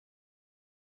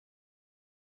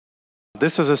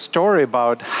This is a story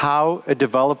about how a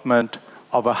development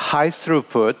of a high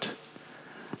throughput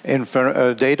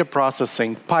data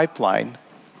processing pipeline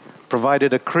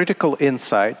provided a critical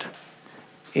insight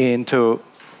into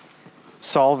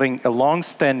solving a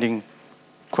long-standing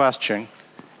question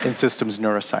in systems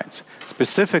neuroscience.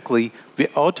 Specifically, we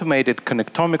automated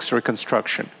connectomics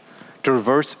reconstruction to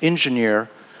reverse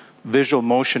engineer visual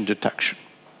motion detection.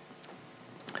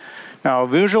 Now,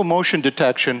 visual motion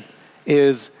detection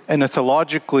is an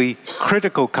ethologically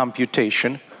critical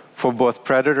computation for both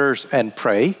predators and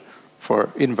prey,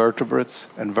 for invertebrates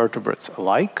and vertebrates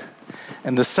alike.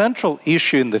 And the central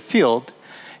issue in the field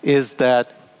is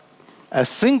that a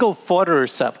single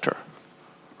photoreceptor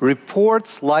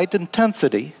reports light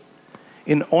intensity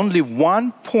in only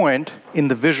one point in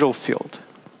the visual field,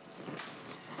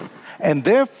 and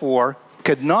therefore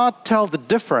cannot tell the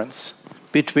difference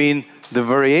between the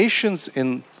variations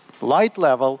in light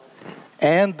level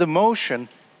and the motion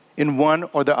in one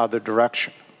or the other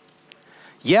direction.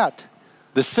 Yet,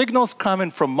 the signals coming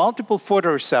from multiple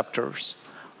photoreceptors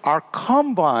are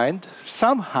combined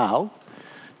somehow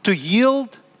to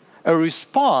yield a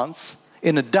response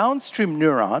in a downstream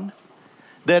neuron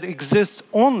that exists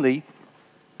only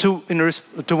to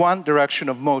one direction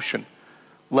of motion,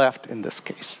 left in this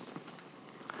case.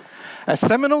 A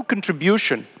seminal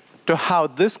contribution to how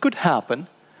this could happen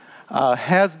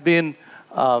has been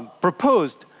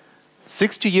proposed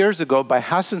 60 years ago by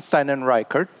Hassenstein and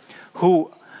Reichert, who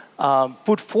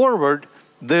put forward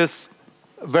this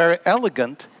very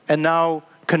elegant and now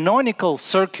canonical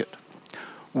circuit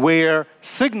where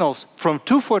signals from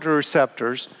two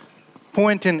photoreceptors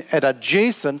pointing at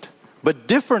adjacent but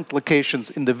different locations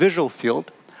in the visual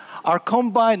field are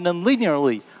combined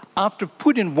nonlinearly after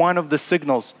putting one of the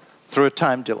signals through a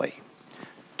time delay.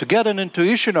 To get an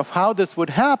intuition of how this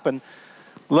would happen,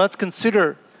 let's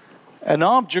consider an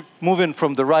object moving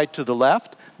from the right to the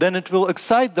left. Then it will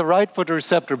excite the right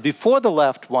photoreceptor before the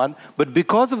left one, but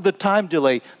because of the time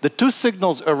delay, the two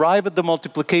signals arrive at the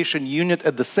multiplication unit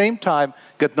at the same time,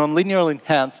 get nonlinearly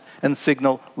enhanced, and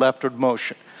signal leftward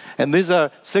motion. And these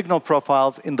are signal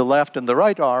profiles in the left and the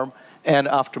right arm and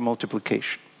after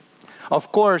multiplication.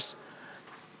 Of course,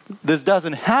 this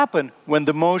doesn't happen when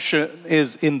the motion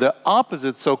is in the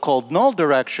opposite so-called null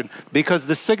direction, because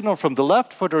the signal from the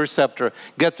left photoreceptor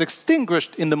gets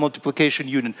extinguished in the multiplication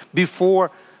unit before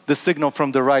the signal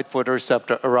from the right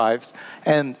photoreceptor arrives,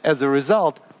 and as a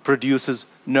result produces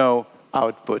no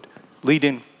output,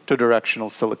 leading to directional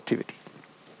selectivity.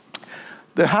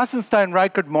 The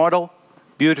Hassenstein-Reichert model,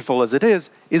 beautiful as it is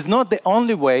not the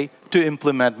only way to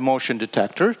implement motion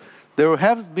detectors. There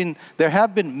have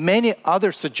been many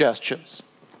other suggestions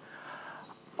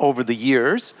over the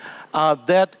years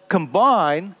that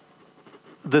combine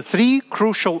the three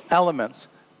crucial elements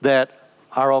that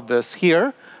are obvious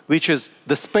here, which is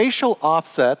the spatial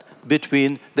offset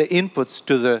between the inputs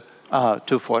to the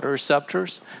two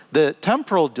photoreceptors, the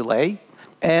temporal delay,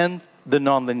 and the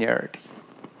nonlinearity.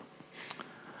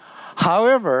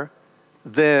 However,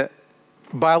 the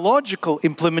biological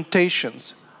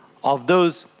implementations of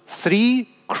those three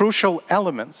crucial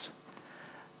elements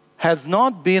has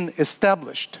not been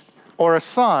established or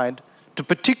assigned to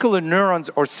particular neurons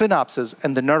or synapses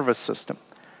in the nervous system.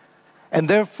 And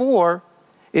therefore,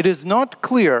 it is not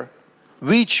clear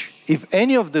which, if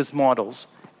any of these models,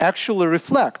 actually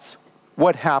reflects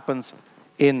what happens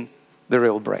in the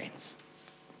real brains.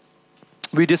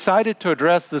 We decided to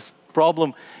address this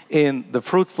problem in the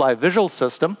fruit fly visual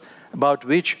system, about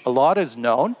which a lot is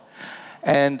known.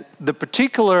 And in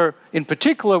particular,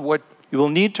 what you will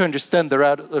need to understand the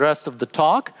rest of the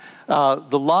talk,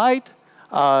 the light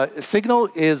signal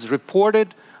is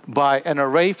reported by an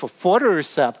array of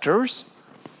photoreceptors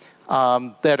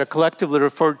that are collectively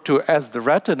referred to as the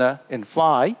retina in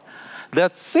fly,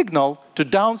 that signal to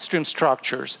downstream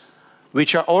structures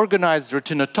which are organized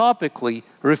retinotopically,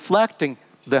 reflecting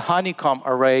the honeycomb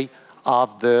array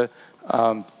of the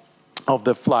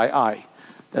fly eye.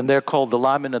 And they're called the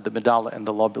lamina, the medulla, and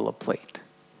the lobular plate.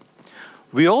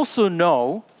 We also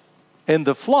know in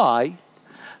the fly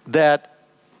that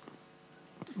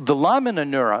the lamina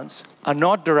neurons are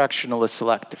not directionally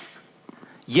selective.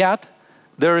 Yet,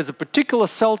 there is a particular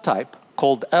cell type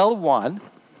called L1,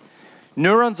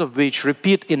 neurons of which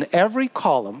repeat in every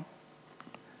column,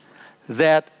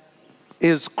 that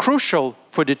is crucial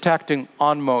for detecting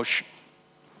on motion.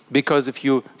 Because if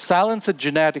you silence it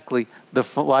genetically, the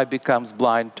fly becomes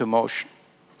blind to motion.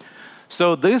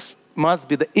 So this must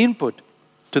be the input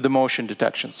to the motion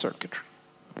detection circuitry.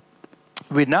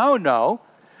 We now know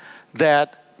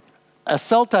that a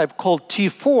cell type called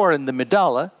T4 in the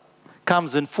medulla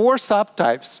comes in 4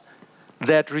 subtypes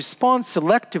that respond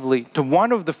selectively to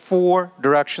one of the 4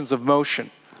 directions of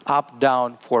motion: up,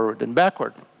 down, forward, and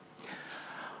backward.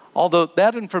 Although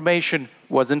that information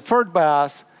was inferred by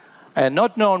us and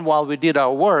not known while we did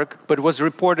our work, but was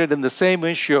reported in the same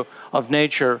issue of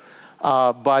Nature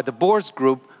by the Boers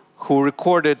group, who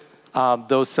recorded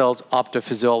those cells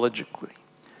optophysiologically.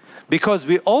 Because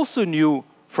we also knew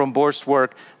from Boers'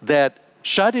 work that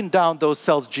shutting down those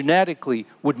cells genetically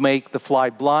would make the fly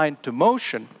blind to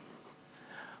motion,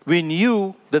 we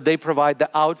knew that they provide the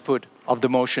output of the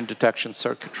motion detection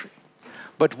circuitry.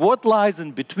 But what lies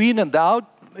in between and the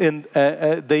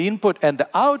input and the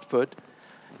output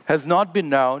has not been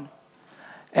known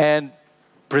and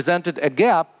presented a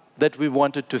gap that we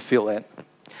wanted to fill in.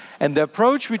 And the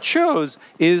approach we chose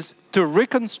is to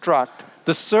reconstruct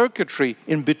the circuitry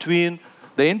in between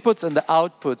the inputs and the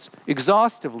outputs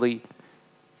exhaustively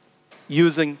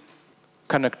using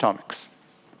connectomics.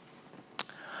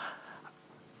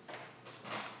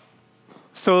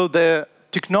 So the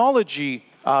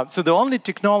only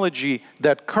technology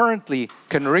that currently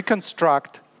can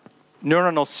reconstruct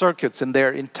neuronal circuits in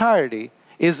their entirety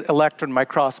is electron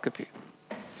microscopy,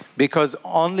 because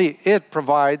only it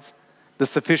provides the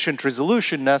sufficient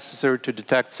resolution necessary to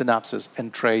detect synapses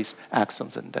and trace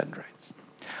axons and dendrites.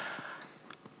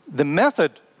 The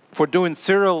method for doing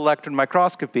serial electron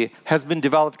microscopy has been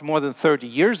developed more than 30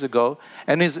 years ago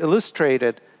and is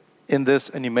illustrated in this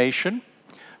animation.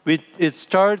 It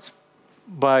starts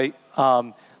by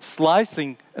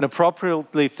slicing an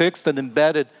appropriately fixed and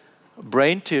embedded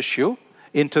brain tissue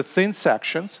into thin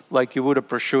sections, like you would a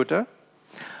prosciutto,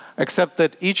 except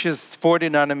that each is 40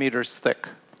 nanometers thick.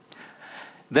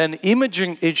 Then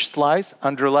imaging each slice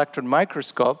under electron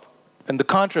microscope, and the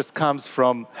contrast comes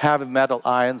from heavy metal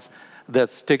ions that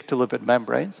stick to lipid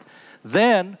membranes.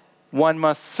 Then one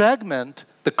must segment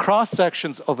the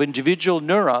cross-sections of individual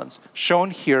neurons,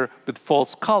 shown here with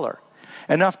false color.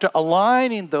 And after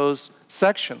aligning those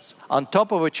sections on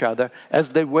top of each other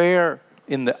as they were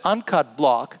in the uncut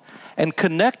block, and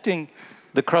connecting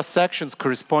the cross-sections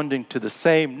corresponding to the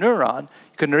same neuron,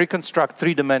 you can reconstruct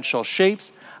 3-dimensional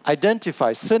shapes,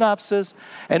 identify synapses,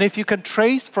 and if you can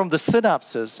trace from the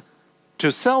synapses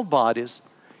to cell bodies,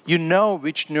 you know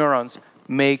which neurons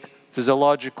make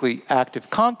physiologically active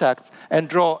contacts and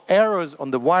draw arrows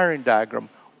on the wiring diagram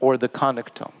or the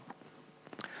connectome.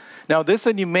 Now, this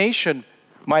animation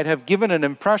might have given an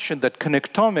impression that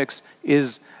connectomics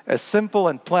is a simple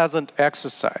and pleasant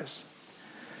exercise.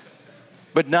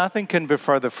 But nothing can be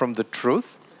further from the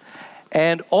truth.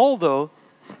 And although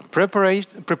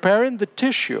preparing the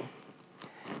tissue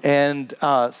and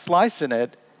slicing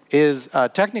it is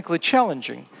technically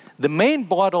challenging, the main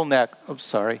bottleneck,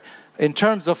 in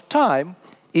terms of time,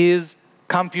 is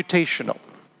computational.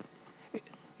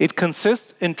 It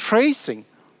consists in tracing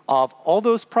of all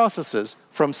those processes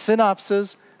from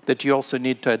synapses that you also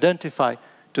need to identify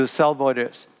to cell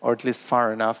bodies, or at least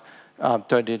far enough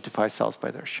to identify cells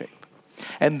by their shape.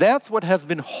 And that's what has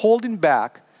been holding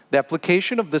back the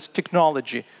application of this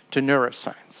technology to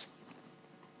neuroscience.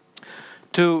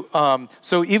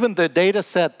 So even the data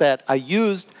set that I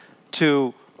used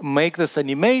to make this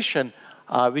animation,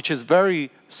 which is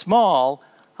very small,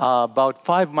 about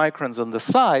 5 microns on the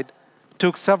side,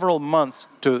 took several months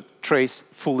to trace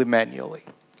fully manually.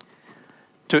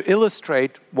 To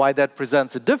illustrate why that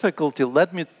presents a difficulty,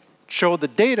 let me show the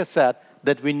data set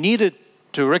that we needed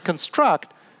to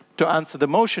reconstruct to answer the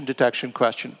motion detection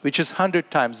question, which is 100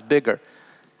 times bigger,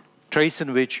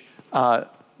 tracing which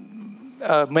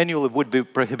manually would be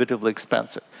prohibitively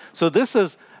expensive. So this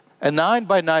is a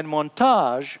 9x9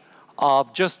 montage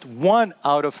of just 1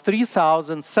 out of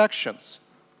 3,000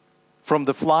 sections from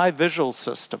the fly visual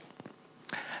system.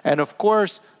 And of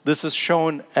course, this is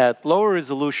shown at lower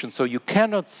resolution, so you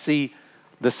cannot see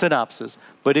the synapses.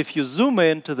 But if you zoom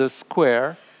into the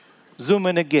square, zoom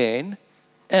in again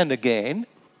and again,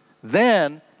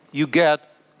 then you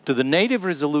get to the native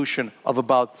resolution of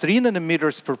about 3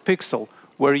 nanometers per pixel,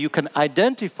 where you can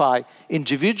identify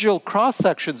individual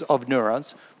cross-sections of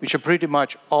neurons, which are pretty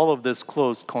much all of these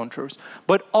closed contours,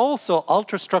 but also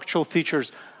ultrastructural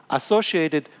features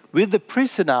associated with the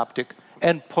presynaptic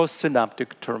and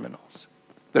postsynaptic terminals.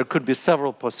 There could be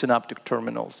several postsynaptic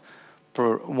terminals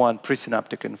per one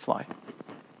presynaptic in fly.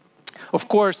 Of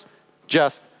course,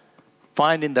 just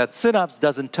finding that synapse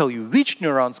doesn't tell you which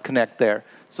neurons connect there.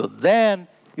 So then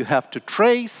you have to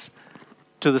trace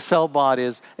to the cell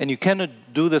bodies, and you cannot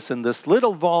do this in this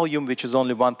little volume, which is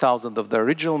only 1,000th of the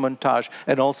original montage,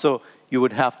 and also you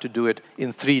would have to do it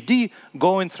in 3D,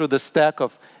 going through the stack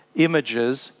of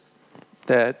images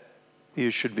that you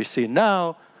should be seeing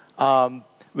now,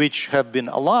 which have been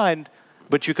aligned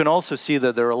But you can also see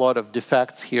that there are a lot of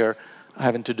defects here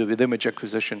having to do with image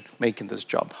acquisition, making this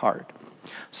job hard.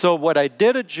 So what I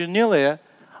did at Genilia,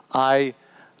 I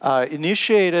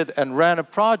initiated and ran a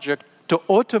project to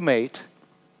automate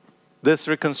this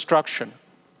reconstruction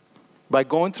by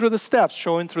going through the steps,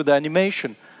 showing through the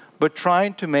animation, but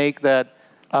trying to make that,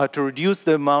 to reduce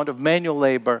the amount of manual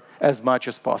labor as much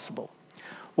as possible.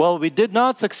 Well, we did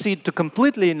not succeed to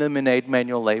completely eliminate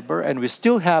manual labor, and we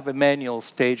still have a manual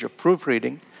stage of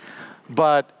proofreading,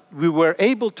 but we were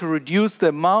able to reduce the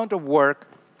amount of work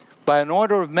by an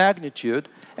order of magnitude,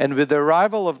 and with the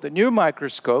arrival of the new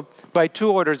microscope, by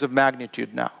 2 orders of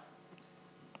magnitude now.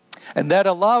 And that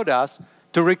allowed us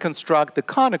to reconstruct the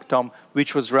connectome,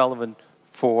 which was relevant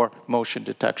for motion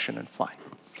detection in flight.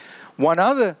 One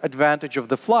other advantage of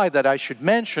the fly that I should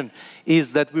mention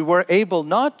is that we were able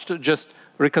not to just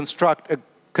reconstruct a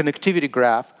connectivity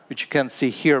graph, which you can see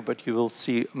here, but you will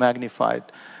see magnified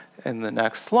in the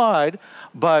next slide,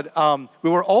 but we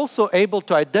were also able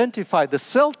to identify the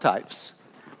cell types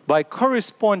by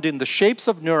corresponding the shapes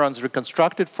of neurons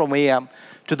reconstructed from EM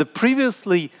to the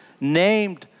previously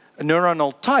named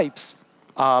neuronal types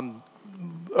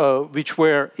which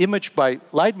were imaged by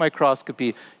light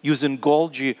microscopy using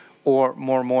Golgi or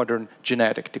more modern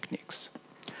genetic techniques.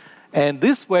 And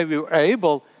this way we were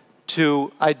able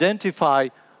to identify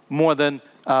more than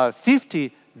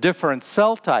 50 different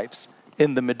cell types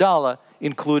in the medulla,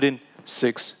 including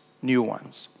 6 new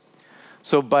ones.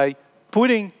 So by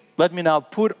putting, let me now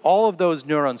put all of those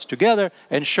neurons together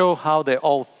and show how they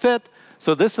all fit.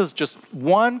 So this is just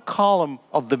one column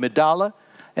of the medulla,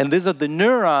 and these are the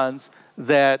neurons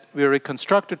that we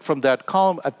reconstructed from that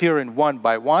column appearing one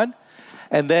by one,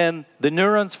 and then the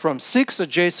neurons from 6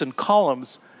 adjacent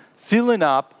columns filling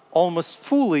up almost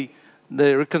fully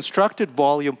the reconstructed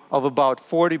volume of about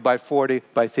 40 by 40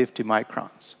 by 50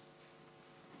 microns.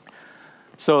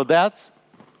 So that's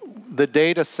the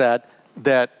data set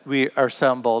that we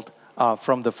assembled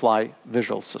from the fly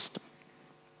visual system.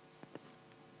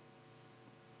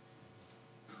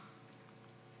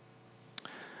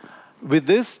 With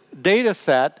this data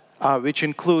set, which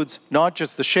includes not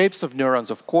just the shapes of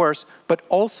neurons, of course, but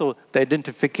also the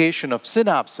identification of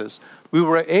synapses, we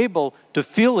were able to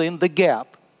fill in the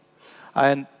gap.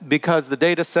 And because the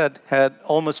data set had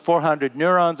almost 400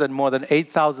 neurons and more than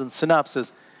 8,000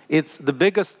 synapses, it's the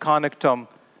biggest connectome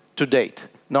to date,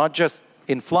 not just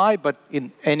in fly, but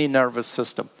in any nervous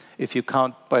system, if you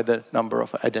count by the number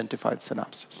of identified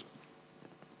synapses.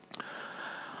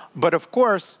 But of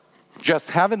course,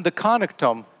 just having the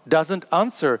connectome doesn't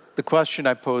answer the question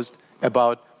I posed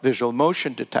about visual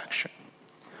motion detection.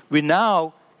 We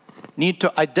now need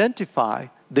to identify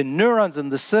the neurons and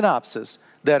the synapses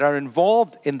that are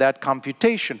involved in that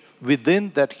computation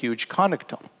within that huge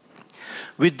connectome.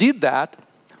 We did that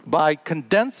by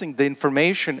condensing the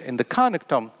information in the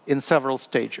connectome in several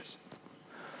stages.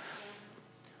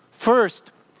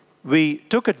 First, we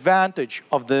took advantage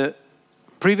of the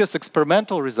previous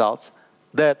experimental results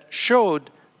that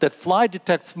showed that fly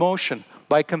detects motion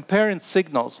by comparing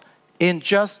signals in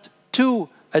just 2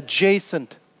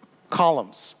 adjacent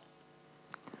columns,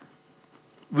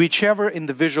 whichever in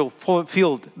the visual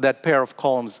field that pair of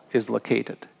columns is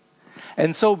located.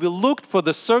 And so we looked for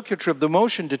the circuitry of the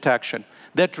motion detection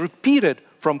that repeated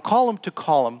from column to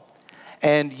column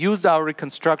and used our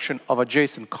reconstruction of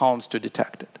adjacent columns to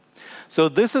detect it. So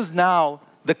this is now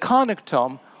the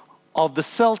connectome of the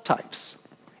cell types.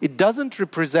 It doesn't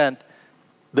represent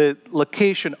the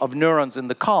location of neurons in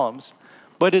the columns,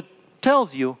 but it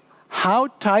tells you how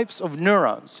types of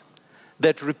neurons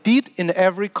that repeat in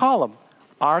every column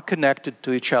are connected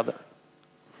to each other,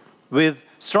 with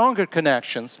stronger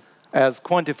connections as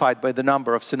quantified by the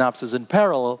number of synapses in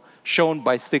parallel, shown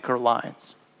by thicker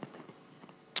lines.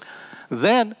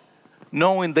 Then,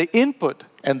 knowing the input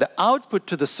and the output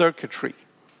to the circuitry,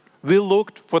 we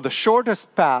looked for the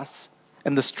shortest paths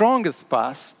and the strongest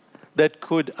paths that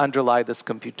could underlie this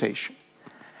computation.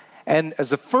 And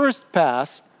as a first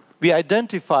pass, we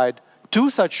identified 2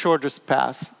 such shortest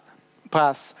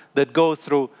paths that go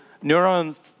through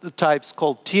neurons types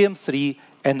called TM3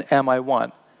 and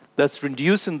MI1. That's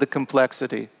reducing the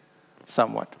complexity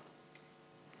somewhat.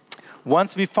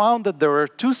 Once we found that there were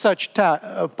 2 such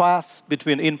paths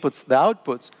between inputs and the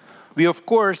outputs, we of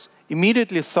course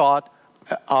immediately thought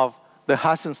of the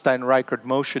Hassenstein-Reichert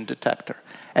motion detector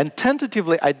and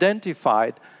tentatively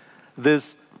identified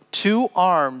these 2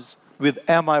 arms with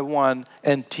MI1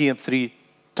 and TM3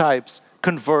 types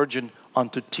converging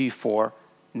onto T4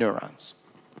 neurons.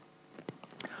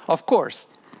 Of course,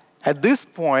 at this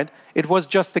point, it was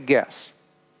just a guess.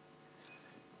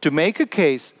 To make a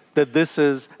case that this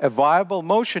is a viable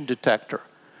motion detector,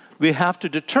 we have to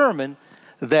determine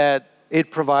that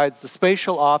it provides the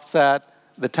spatial offset,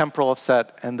 the temporal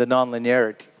offset, and the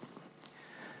nonlinearity.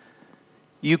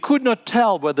 You could not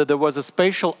tell whether there was a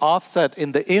spatial offset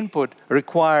in the input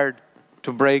required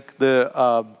to break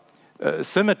the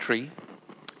symmetry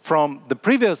from the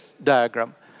previous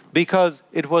diagram because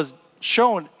it was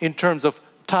shown in terms of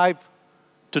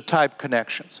type-to-type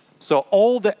connections. So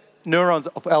all the neurons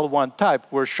of L1 type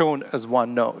were shown as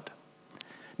one node.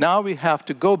 Now we have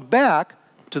to go back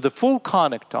to the full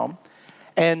connectome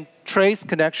and trace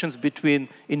connections between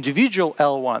individual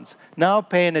L1s, now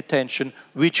paying attention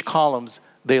which columns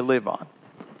they live on.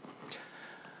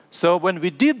 So when we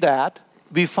did that,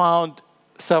 we found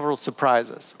several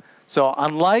surprises. So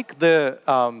unlike the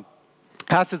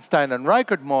Hasselstein and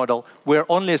Reichert model,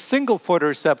 where only a single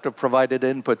photoreceptor provided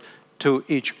input to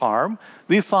each arm,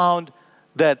 we found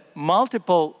that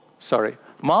multiple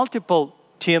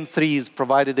TM3s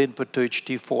provided input to each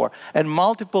T4, and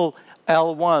multiple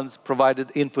L1s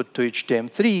provided input to each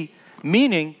TM3,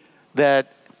 meaning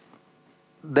that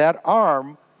that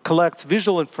arm collects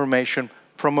visual information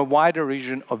from a wider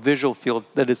region of visual field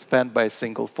that is spanned by a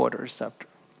single photoreceptor.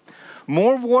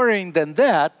 More worrying than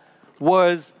that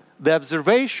was the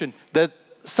observation that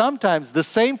sometimes the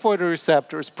same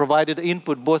photoreceptors provided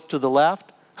input both to the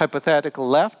left, hypothetical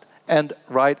left, and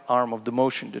right arm of the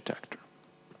motion detector.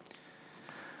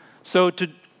 So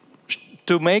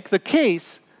to make the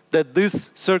case that this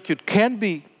circuit can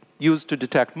be used to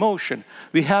detect motion,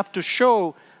 we have to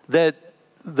show that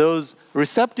those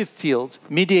receptive fields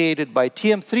mediated by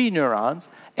TM3 neurons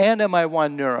and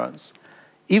MI1 neurons,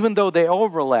 even though they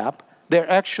overlap, they're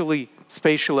actually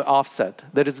spatially offset.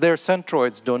 That is, their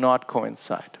centroids do not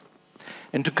coincide.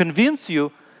 And to convince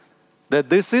you that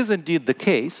this is indeed the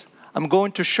case, I'm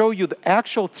going to show you the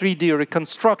actual 3D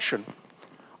reconstruction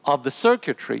of the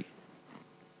circuitry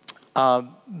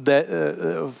from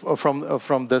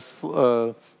this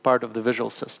part of the visual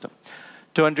system.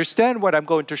 To understand what I'm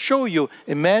going to show you,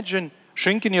 imagine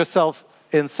shrinking yourself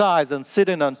in size and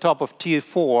sitting on top of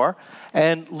T4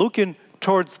 and looking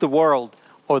towards the world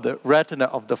or the retina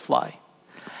of the fly.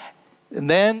 And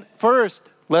then first,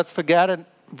 let's forget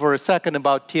for a second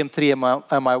about TM3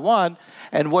 MI1,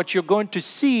 and what you're going to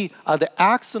see are the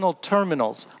axonal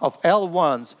terminals of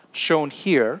L1s shown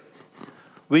here,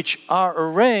 which are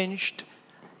arranged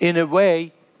in a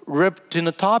way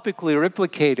genotopically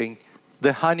replicating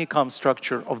the honeycomb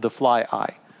structure of the fly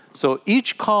eye. So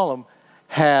each column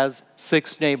has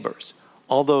 6 neighbors.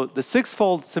 Although the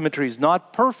 6-fold symmetry is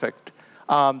not perfect,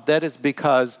 that is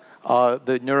because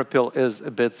the neuropil is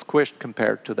a bit squished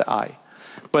compared to the eye.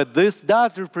 But this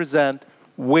does represent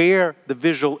where the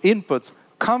visual inputs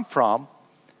come from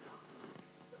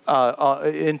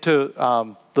into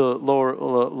the lower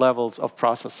levels of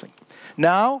processing.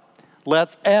 Now,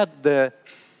 let's add the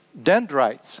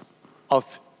dendrites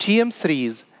of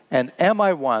TM3s and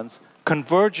MI1s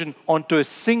converging onto a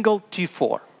single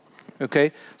T4.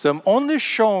 Okay? So I'm only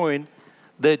showing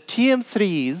the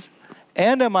TM3s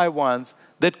and MI1s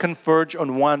that converge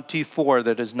on one T4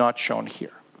 that is not shown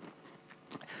here.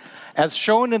 As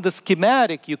shown in the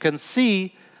schematic, you can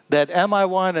see that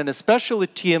MI1 and especially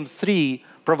TM3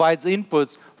 provides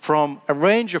inputs from a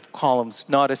range of columns,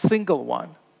 not a single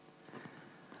one.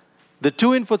 The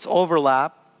two inputs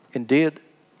overlap, indeed,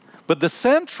 but the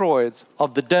centroids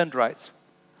of the dendrites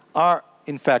are,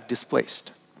 in fact,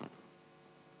 displaced,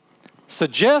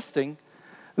 suggesting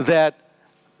that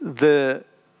the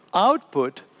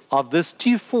output of this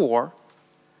T4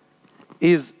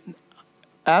 is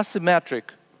asymmetric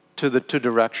to the two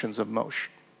directions of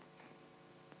motion.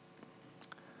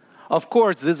 Of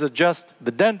course, these are just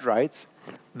the dendrites.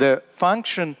 The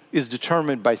function is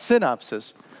determined by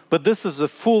synapses, but this is a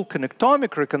full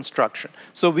connectomic reconstruction.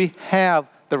 So we have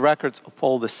the records of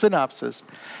all the synapses.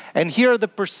 And here are the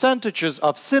percentages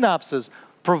of synapses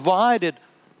provided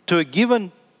to a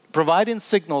given, providing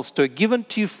signals to a given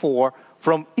T4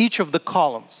 from each of the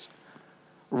columns.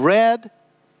 Red,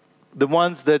 the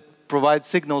ones that provide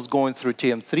signals going through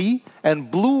TM3,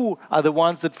 and blue are the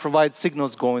ones that provide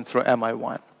signals going through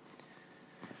MI1.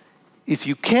 If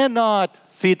you cannot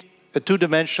fit a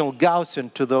two-dimensional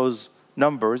Gaussian to those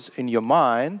numbers in your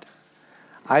mind,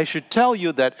 I should tell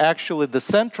you that actually the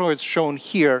centroids shown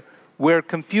here were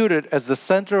computed as the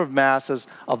center of masses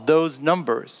of those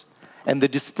numbers. And the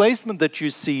displacement that you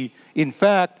see, in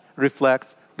fact,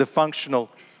 reflects the functional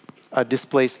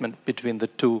displacement between the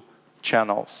two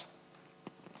channels.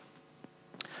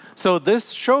 So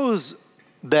this shows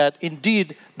that,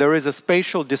 indeed, there is a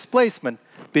spatial displacement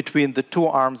between the two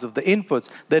arms of the inputs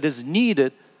that is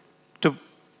needed to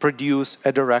produce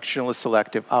a directionally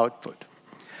selective output.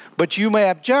 But you may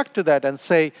object to that and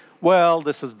say, well,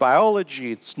 this is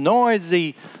biology, it's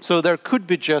noisy, so there could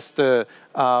be just a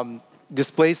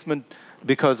displacement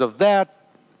because of that.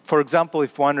 For example,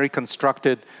 if one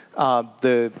reconstructed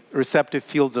the receptive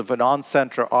fields of an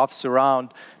on-center,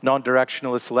 off-surround,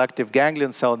 non-directionally selective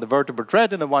ganglion cell in the vertebrate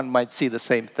retina, one might see the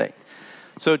same thing.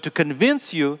 So to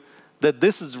convince you that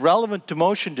this is relevant to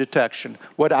motion detection,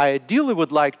 what I ideally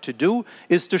would like to do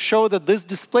is to show that this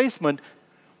displacement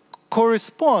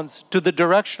corresponds to the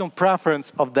directional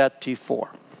preference of that T4.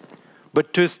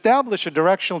 But to establish a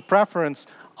directional preference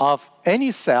of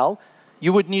any cell,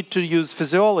 you would need to use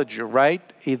physiology, right?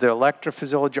 Either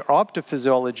electrophysiology or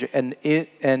optophysiology,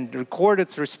 and record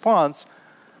its response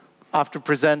after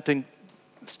presenting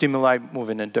stimuli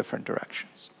moving in different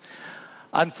directions.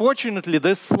 Unfortunately,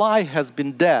 this fly has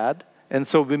been dead, and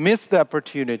so we missed the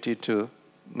opportunity to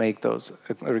make those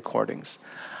recordings.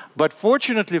 But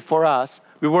fortunately for us,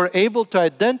 we were able to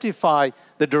identify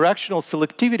the directional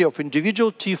selectivity of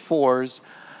individual T4s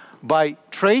by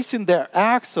tracing their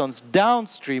axons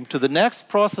downstream to the next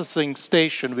processing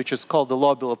station, which is called the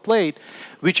lobular plate,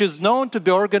 which is known to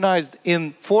be organized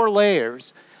in 4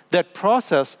 layers that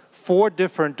process 4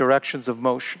 different directions of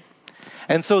motion.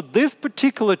 And so this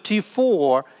particular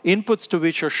T4, inputs to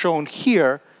which are shown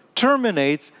here,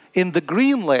 terminates in the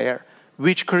green layer,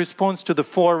 which corresponds to the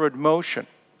forward motion.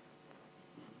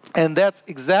 And that's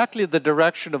exactly the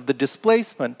direction of the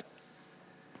displacement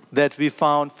that we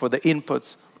found for the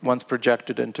inputs once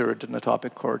projected into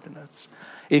retinotopic coordinates,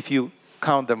 if you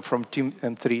count them from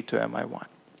TM3 to MI1.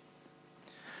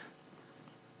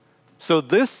 So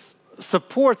this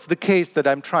supports the case that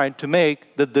I'm trying to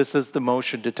make, that this is the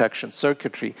motion detection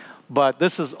circuitry. But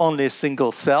this is only a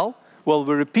single cell. Well,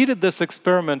 we repeated this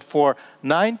experiment for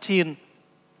 19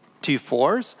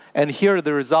 T4s, and here are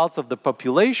the results of the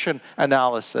population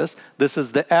analysis. This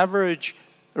is the average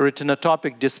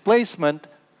retinotopic displacement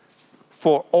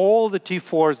for all the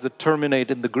T4s that terminate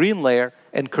in the green layer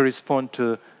and correspond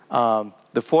to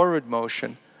the forward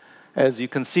motion. As you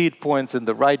can see, it points in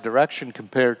the right direction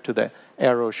compared to the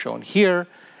arrow shown here,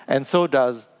 and so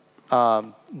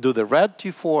do the red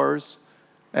T4s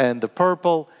and the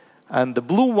purple, and the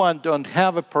blue one don't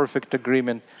have a perfect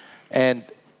agreement. And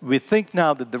we think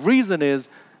now that the reason is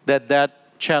that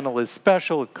that channel is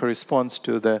special. It corresponds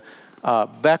to the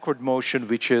backward motion,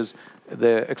 which is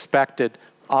the expected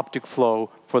optic flow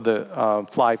for the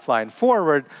fly flying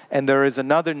forward, and there is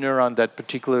another neuron that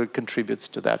particularly contributes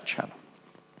to that channel.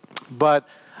 But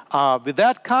with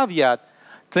that caveat,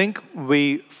 I think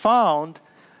we found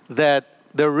that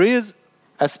there is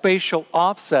a spatial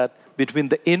offset between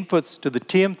the inputs to the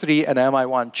TM3 and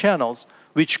MI1 channels,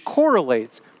 which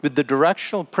correlates with the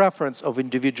directional preference of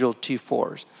individual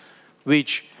T4s,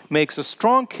 which makes a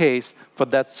strong case for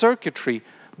that circuitry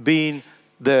being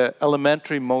the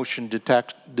elementary motion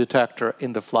detector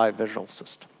in the fly visual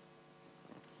system.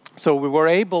 So we were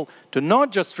able to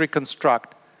not just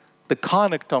reconstruct the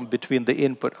connectome between the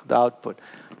input and the output,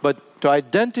 but to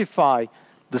identify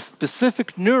the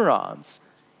specific neurons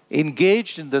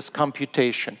engaged in this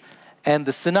computation and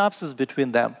the synapses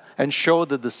between them, and show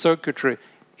that the circuitry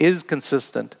is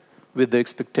consistent with the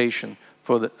expectation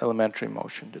for the elementary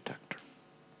motion detector.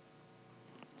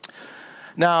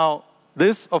 Now,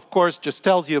 this, of course, just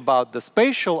tells you about the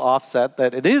spatial offset,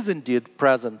 that it is indeed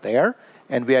present there,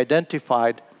 and we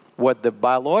identified what the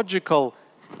biological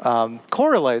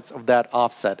correlates of that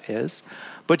offset is.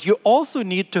 But you also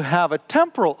need to have a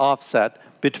temporal offset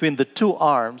between the 2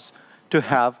 arms to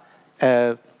have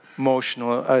a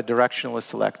directionally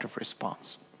selective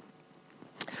response.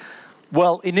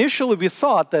 Well, initially we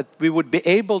thought that we would be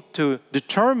able to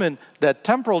determine that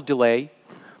temporal delay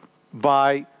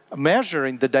by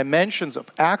measuring the dimensions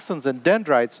of axons and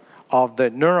dendrites of the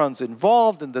neurons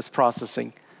involved in this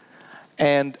processing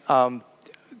and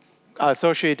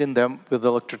associating them with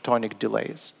electrotonic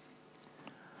delays.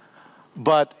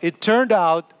 But it turned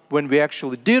out, when we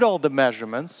actually did all the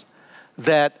measurements,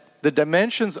 that the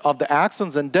dimensions of the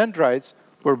axons and dendrites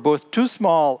were both too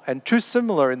small and too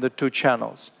similar in the 2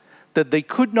 channels, that they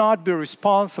could not be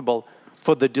responsible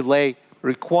for the delay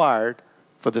required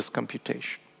for this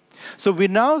computation. So we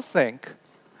now think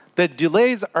that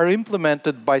delays are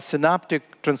implemented by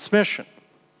synaptic transmission,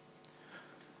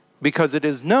 because it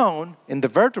is known in the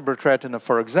vertebrate retina,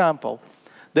 for example,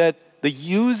 that the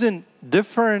using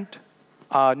different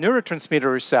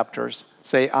neurotransmitter receptors,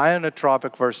 say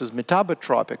ionotropic versus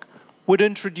metabotropic, would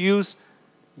introduce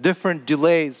different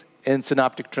delays in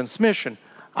synaptic transmission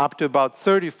up to about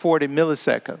 30, 40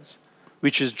 milliseconds,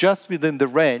 which is just within the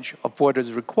range of what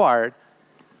is required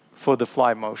for the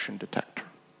fly motion detector.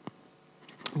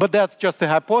 But that's just a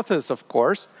hypothesis, of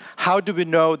course. How do we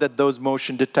know that those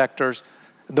motion detectors,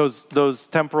 those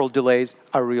temporal delays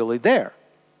are really there?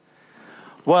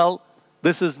 Well,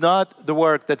 this is not the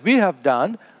work that we have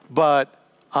done, but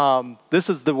this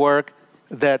is the work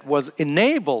that was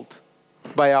enabled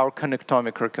by our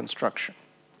connectomic reconstruction.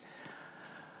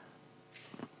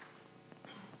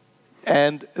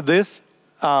 And this,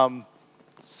 let's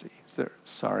see,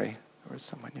 sorry, there was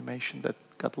some animation that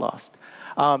got lost.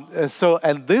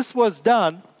 And this was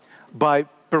done by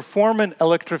performing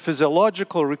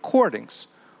electrophysiological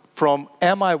recordings from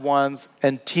MI1s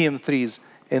and TM3s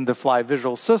in the fly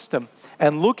visual system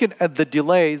and looking at the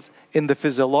delays in the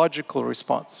physiological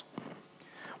response.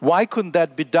 Why couldn't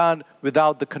that be done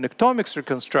without the connectomics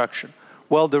reconstruction?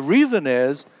 Well, the reason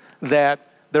is that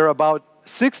there are about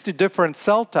 60 different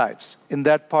cell types in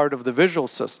that part of the visual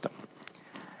system.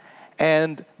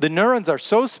 And the neurons are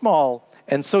so small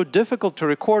and so difficult to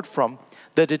record from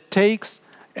that it takes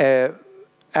an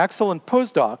excellent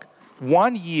postdoc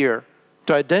 1 year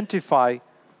to identify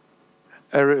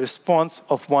a response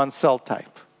of one cell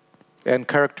type and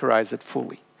characterize it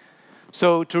fully.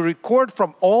 So to record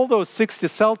from all those 60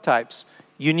 cell types,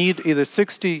 you need either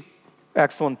 60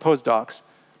 excellent postdocs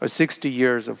or 60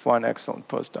 years of one excellent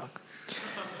postdoc.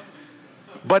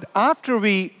 But after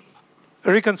we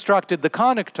reconstructed the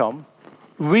connectome,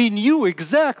 we knew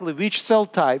exactly which cell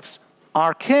types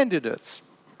are candidates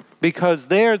because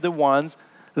they're the ones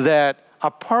that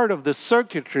are part of the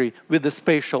circuitry with the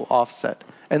spatial offset.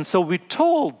 And so we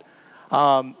told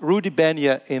Rudy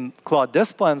Benya in Claude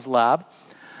Desplan's lab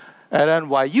at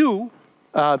NYU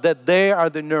that they are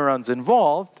the neurons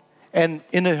involved. And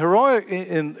in a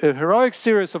heroic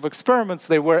series of experiments,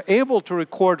 they were able to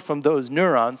record from those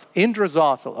neurons in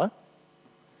Drosophila.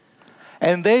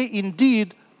 And they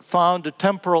indeed found a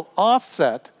temporal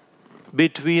offset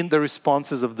between the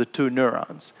responses of the two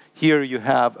neurons. Here you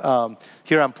have,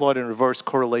 here I'm plotting reverse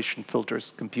correlation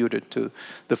filters computed to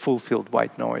the full field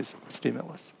white noise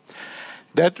stimulus.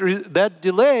 That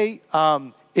delay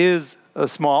is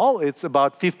small. It's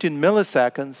about 15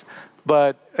 milliseconds,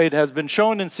 but it has been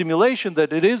shown in simulation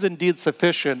that it is indeed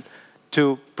sufficient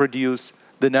to produce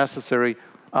the necessary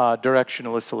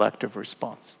directionally selective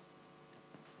response.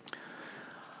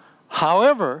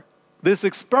 However, this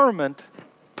experiment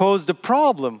posed a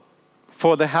problem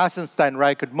for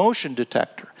Hassenstein-Reichert motion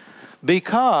detector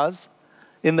because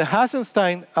in the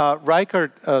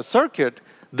Hassenstein-Reichert circuit,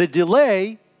 the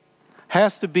delay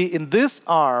has to be in this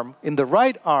arm, in the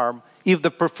right arm, if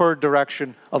the preferred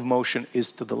direction of motion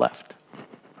is to the left.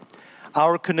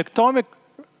 Our connectomic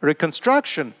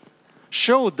reconstruction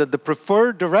showed that the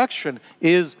preferred direction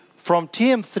is from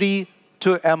TM3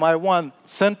 to MI1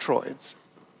 centroids.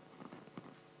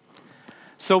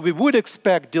 So we would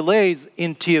expect delays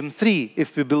in TM3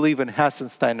 if we believe in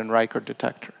Hassenstein and Reichert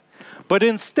detector. But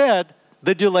instead,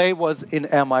 the delay was in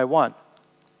MI1.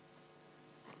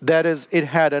 That is, it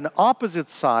had an opposite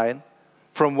sign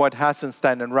from what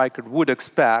Hassenstein and Reichert would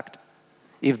expect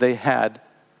if they had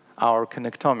our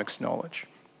connectomics knowledge.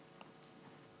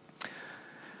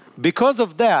 Because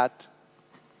of that,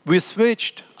 we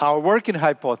switched our working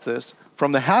hypothesis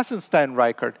from the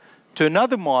Hassenstein-Reichert to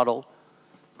another model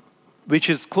which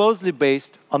is closely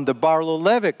based on the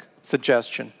Barlow-Levick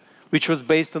suggestion, which was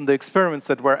based on the experiments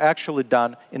that were actually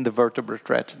done in the vertebrate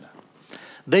retina.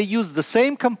 They used the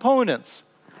same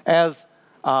components as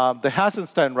the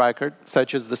Hassenstein-Reichert,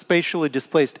 such as the spatially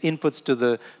displaced inputs to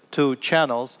the two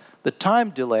channels, the time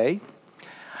delay,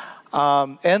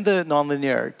 and the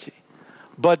nonlinearity.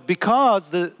 But because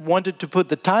they wanted to put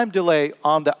the time delay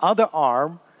on the other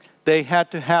arm, they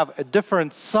had to have a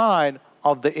different sign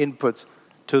of the inputs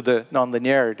to the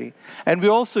nonlinearity. And we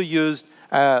also used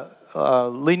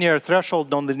linear threshold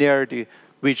nonlinearity,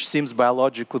 which seems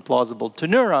biologically plausible to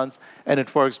neurons, and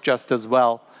it works just as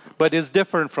well, but is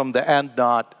different from the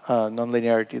and-not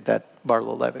nonlinearity that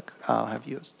Barlow-Levick have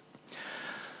used.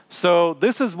 So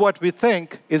this is what we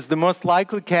think is the most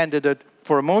likely candidate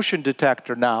for a motion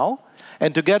detector now.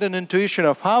 And to get an intuition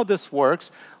of how this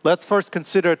works, let's first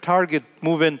consider a target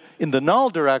moving in the null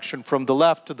direction from the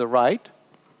left to the right.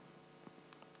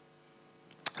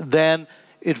 Then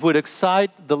it would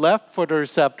excite the left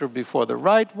photoreceptor before the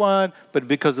right one, but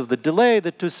because of the delay,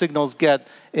 the two signals get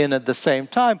in at the same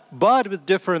time, but with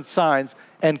different signs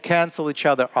and cancel each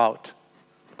other out,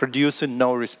 producing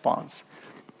no response,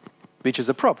 which is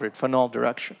appropriate for null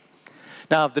direction.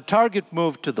 Now, if the target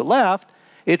moved to the left,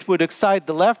 it would excite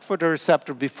the left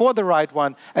photoreceptor before the right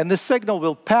one, and the signal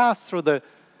will pass through the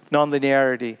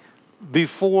nonlinearity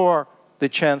before the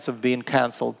chance of being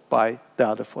canceled by the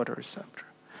other photoreceptor.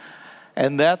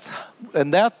 And that's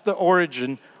the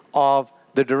origin of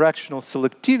the directional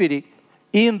selectivity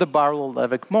in the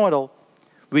Barlow-Levick model,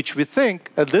 which we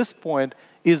think at this point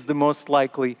is the most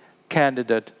likely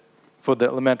candidate for the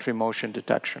elementary motion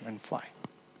detection in flight.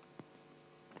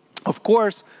 Of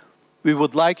course, we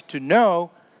would like to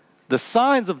know the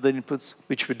signs of the inputs,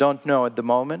 which we don't know at the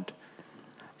moment,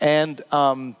 and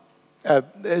to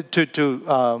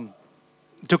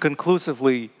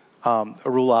conclusively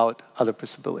rule out other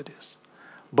possibilities.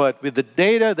 But with the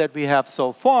data that we have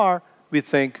so far, we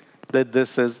think that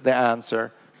this is the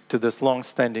answer to this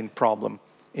long-standing problem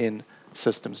in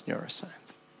systems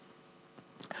neuroscience.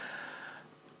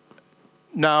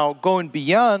 Now, going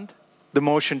beyond the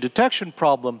motion detection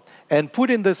problem and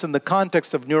putting this in the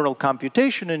context of neural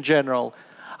computation in general,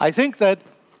 I think that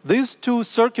these two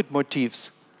circuit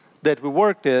motifs that we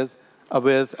worked with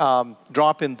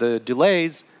dropping the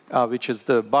delays, which is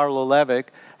the Barlow-Levick,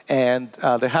 and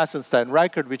the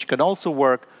Hasselstein-Reichert, which can also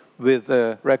work with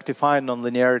rectifying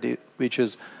nonlinearity, which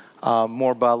is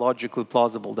more biologically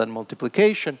plausible than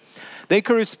multiplication. They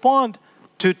correspond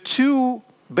to two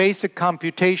basic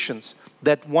computations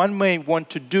that one may want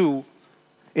to do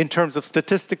in terms of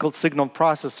statistical signal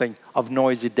processing of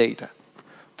noisy data.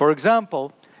 For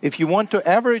example, if you want to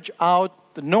average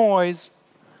out the noise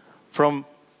from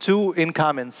two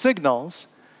incoming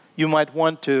signals, you might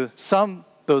want to sum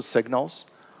those signals.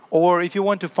 Or if you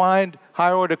want to find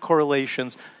higher order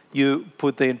correlations, you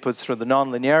put the inputs through the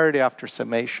nonlinearity after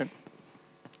summation.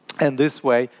 And this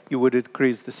way, you would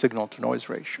increase the signal-to-noise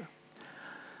ratio.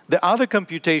 The other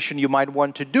computation you might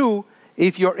want to do,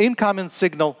 if your incoming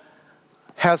signal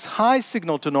has high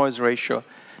signal-to-noise ratio,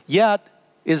 yet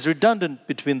is redundant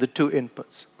between the two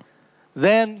inputs,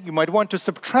 then you might want to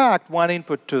subtract one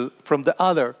input from the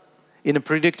other in a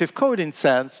predictive coding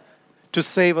sense to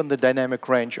save on the dynamic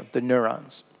range of the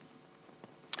neurons.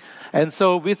 And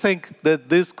so we think that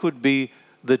this could be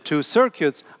the two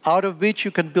circuits out of which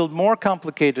you can build more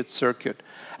complicated circuit.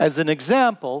 As an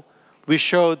example, we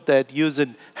showed that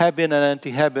using Hebbian and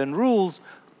anti-Hebbian rules,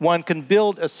 one can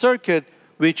build a circuit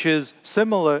which is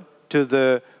similar to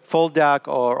the Foldak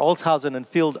or Olshausen and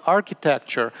Field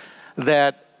architecture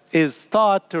that is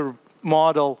thought to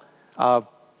model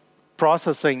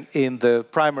processing in the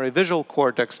primary visual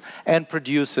cortex and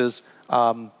produces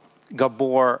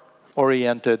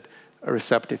Gabor-oriented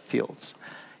receptive fields.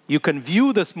 You can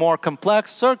view this more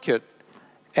complex circuit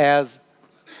as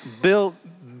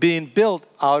being built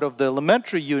out of the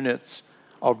elementary units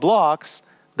or blocks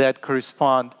that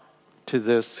correspond to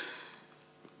these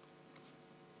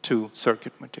two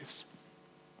circuit motifs.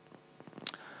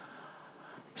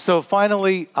 So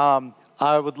finally,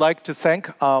 I would like to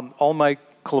thank all my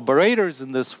collaborators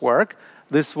in this work.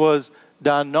 This was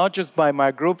done not just by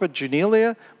my group at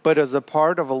Janelia, but as a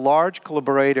part of a large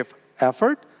collaborative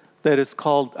effort that is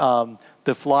called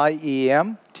the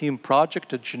FLY-EEM team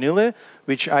project at Janelia,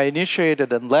 which I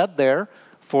initiated and led there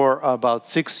for about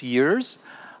 6 years.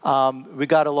 We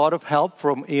got a lot of help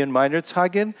from Ian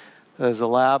Meinertzhagen. There's a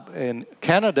lab in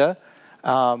Canada.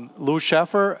 Lou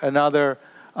Sheffer, another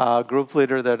group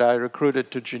leader that I recruited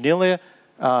to Janelia.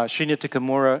 Shinya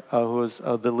Takamura, who was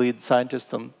the lead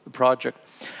scientist on the project.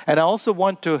 And I also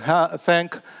want to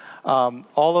thank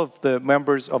all of the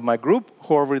members of my group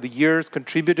who over the years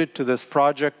contributed to this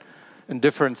project in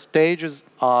different stages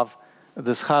of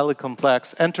this highly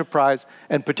complex enterprise,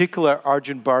 in particular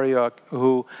Arjun Baryok,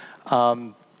 who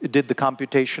did the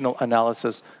computational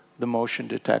analysis, the motion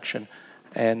detection,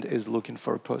 and is looking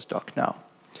for a postdoc now.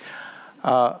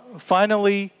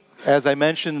 Finally, as I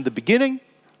mentioned in the beginning,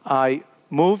 I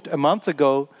moved a month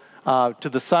ago to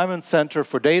the Simons Center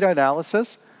for Data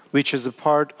Analysis, which is a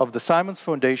part of the Simons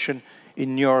Foundation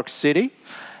in New York City.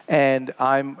 And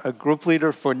I'm a group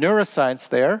leader for neuroscience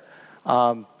there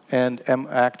and am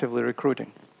actively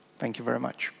recruiting. Thank you very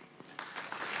much.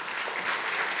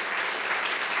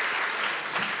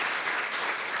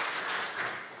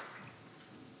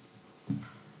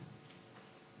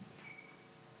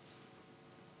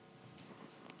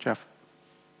 Jeff.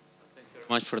 Thank you very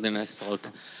much for the nice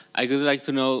talk. I would like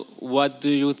to know, what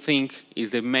do you think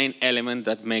is the main element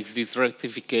that makes this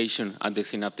rectification at the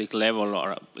synaptic level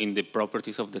or in the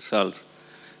properties of the cells?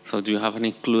 So do you have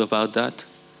any clue about that?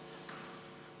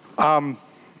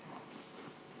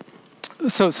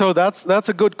 So that's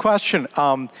a good question.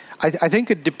 I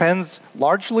think it depends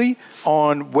largely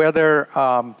on whether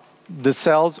the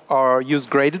cells use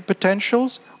graded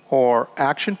potentials or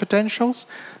action potentials.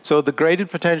 So the graded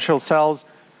potential cells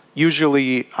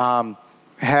usually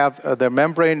have their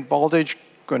membrane voltage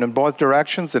going in both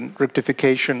directions, and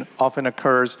rectification often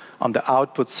occurs on the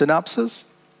output synapses.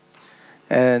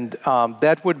 And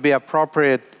that would be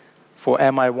appropriate for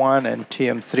MI1 and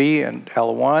TM3 and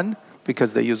L1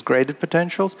 because they use graded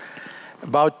potentials.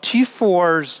 About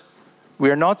T4s,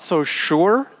 we're not so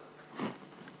sure.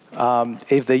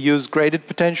 If they use graded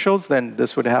potentials, then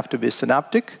this would have to be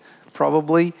synaptic,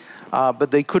 probably. But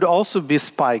they could also be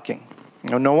spiking.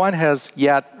 No one has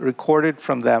yet recorded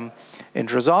from them in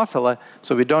Drosophila,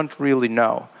 so we don't really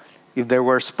know. If they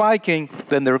were spiking,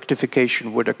 then the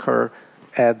rectification would occur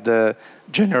at the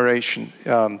generation,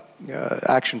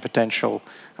 action potential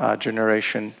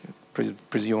generation,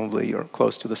 presumably or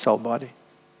close to the cell body.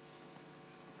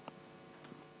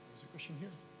 There's a question here.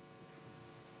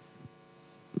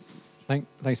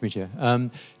 Thanks, Mitya.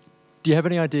 Do you have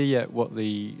any idea yet what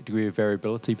the degree of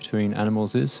variability between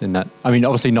animals is in that? I mean,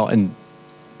 obviously not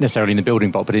necessarily in the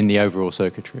building block, but in the overall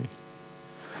circuitry.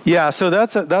 Yeah, so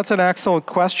that's an excellent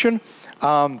question.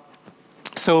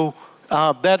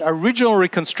 That original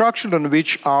reconstruction on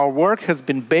which our work has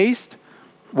been based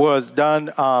was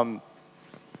done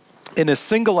in a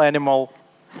single animal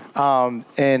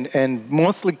and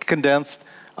mostly condensed,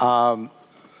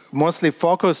 mostly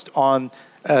focused on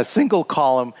a single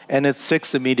column and its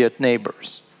 6 immediate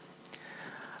neighbors.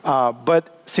 But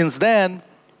since then,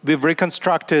 we've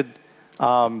reconstructed,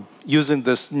 using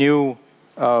this new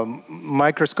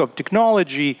microscope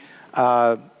technology,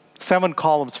 7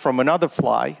 columns from another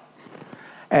fly.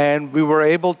 And we were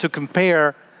able to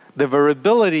compare the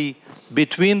variability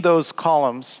between those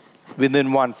columns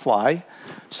within one fly.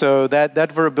 So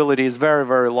that variability is very,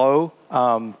 very low.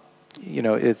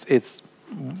 It's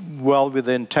well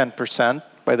within 10%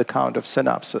 by the count of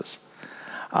synapses.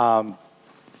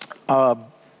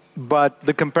 But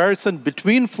the comparison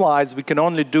between flies we can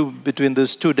only do between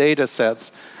these 2 data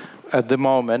sets at the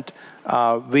moment,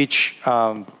 which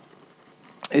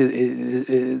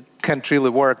it can't really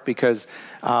work because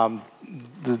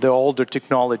the older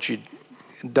technology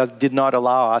did not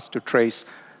allow us to trace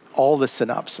all the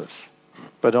synapses,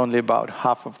 but only about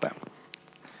half of them.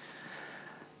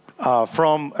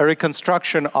 From a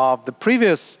reconstruction of the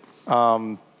previous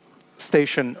processing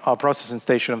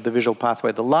station of the visual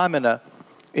pathway, the lamina,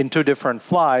 in 2 different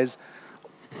flies,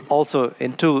 also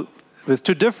with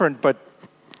 2 different but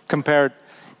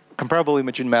comparable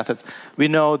imaging methods, we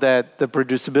know that the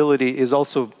producibility is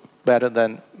also better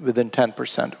than within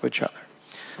 10% of each other.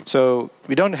 So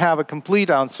we don't have a complete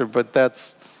answer, but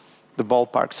that's the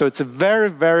ballpark. So it's a very,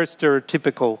 very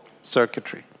stereotypical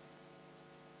circuitry.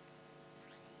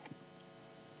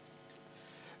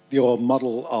 Your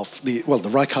model of the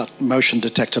Reichardt motion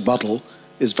detector model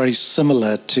is very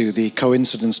similar to the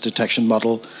coincidence detection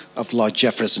model of Lloyd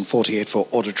Jeffries in 48 for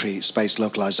auditory space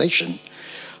localization.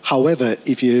 However,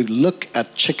 if you look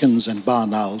at chickens and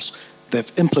barn owls,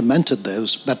 they've implemented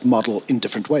that model in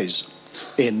different ways.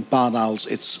 In barn owls,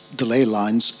 it's delay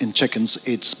lines. In chickens,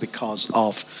 it's because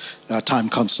of time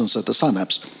constants at the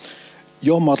synapse.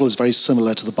 Your model is very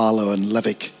similar to the Barlow and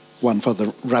Levick one for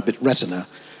the rabbit retina.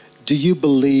 Do you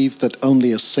believe that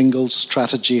only a single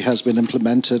strategy has been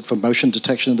implemented for motion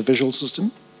detection in the visual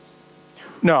system?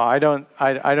 No, I don't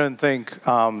think.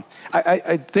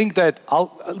 I think that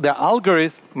the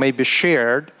algorithm may be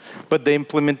shared, but the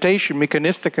implementation,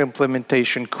 mechanistic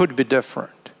implementation, could be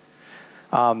different.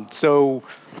 So,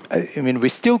 I mean, we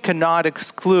still cannot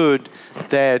exclude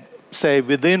that, say,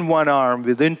 within one arm,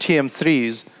 within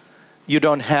TM3s, you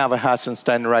don't have a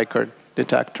Hassenstein-Reichardt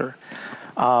detector.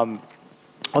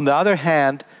 On the other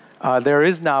hand, there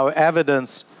is now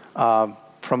evidence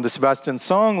from the Sebastian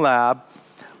Song lab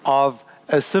of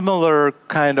a similar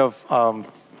kind of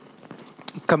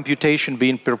computation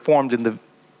being performed in the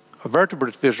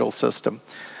vertebrate visual system,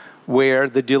 where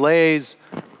the delays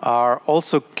are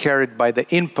also carried by the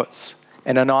inputs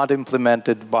and are not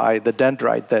implemented by the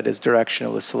dendrite that is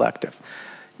directionally selective.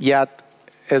 Yet,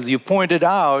 as you pointed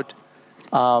out,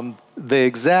 the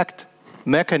exact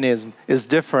mechanism is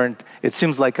different. It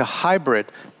seems like a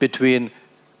hybrid between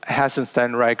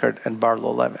Hassenstein-Reichardt and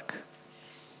Barlow-Levick.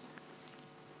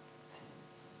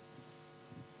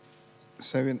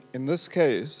 So in this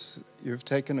case, you've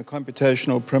taken a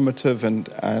computational primitive and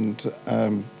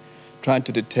tried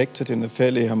to detect it in a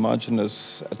fairly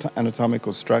homogeneous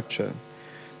anatomical structure.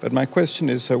 But my question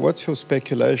is, so what's your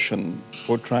speculation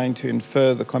for trying to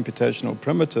infer the computational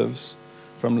primitives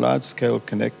from large-scale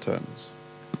connectomes?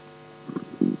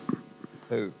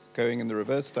 So going in the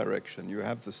reverse direction, you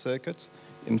have the circuit,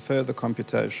 infer the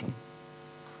computation.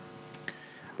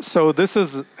 So this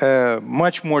is a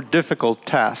much more difficult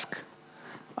task.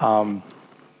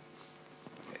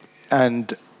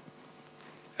 And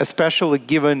especially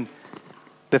given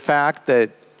the fact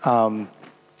that,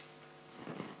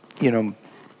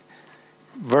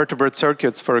 vertebrate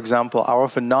circuits, for example, are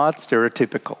often not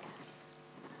stereotypical.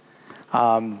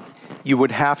 you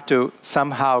would have to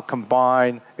somehow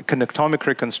combine a connectomic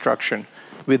reconstruction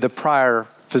with the prior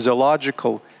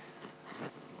physiological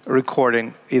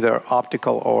recording, either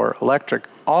optical or electric,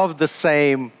 of the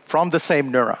same, from the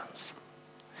same neurons.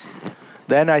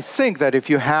 Then I think that if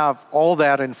you have all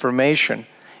that information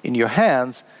in your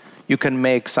hands, you can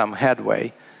make some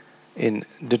headway in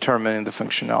determining the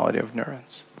functionality of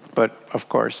neurons. But of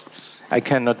course, I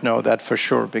cannot know that for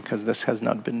sure because this has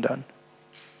not been done.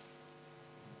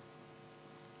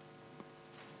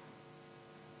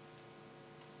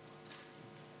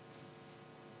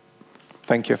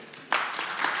 Thank you.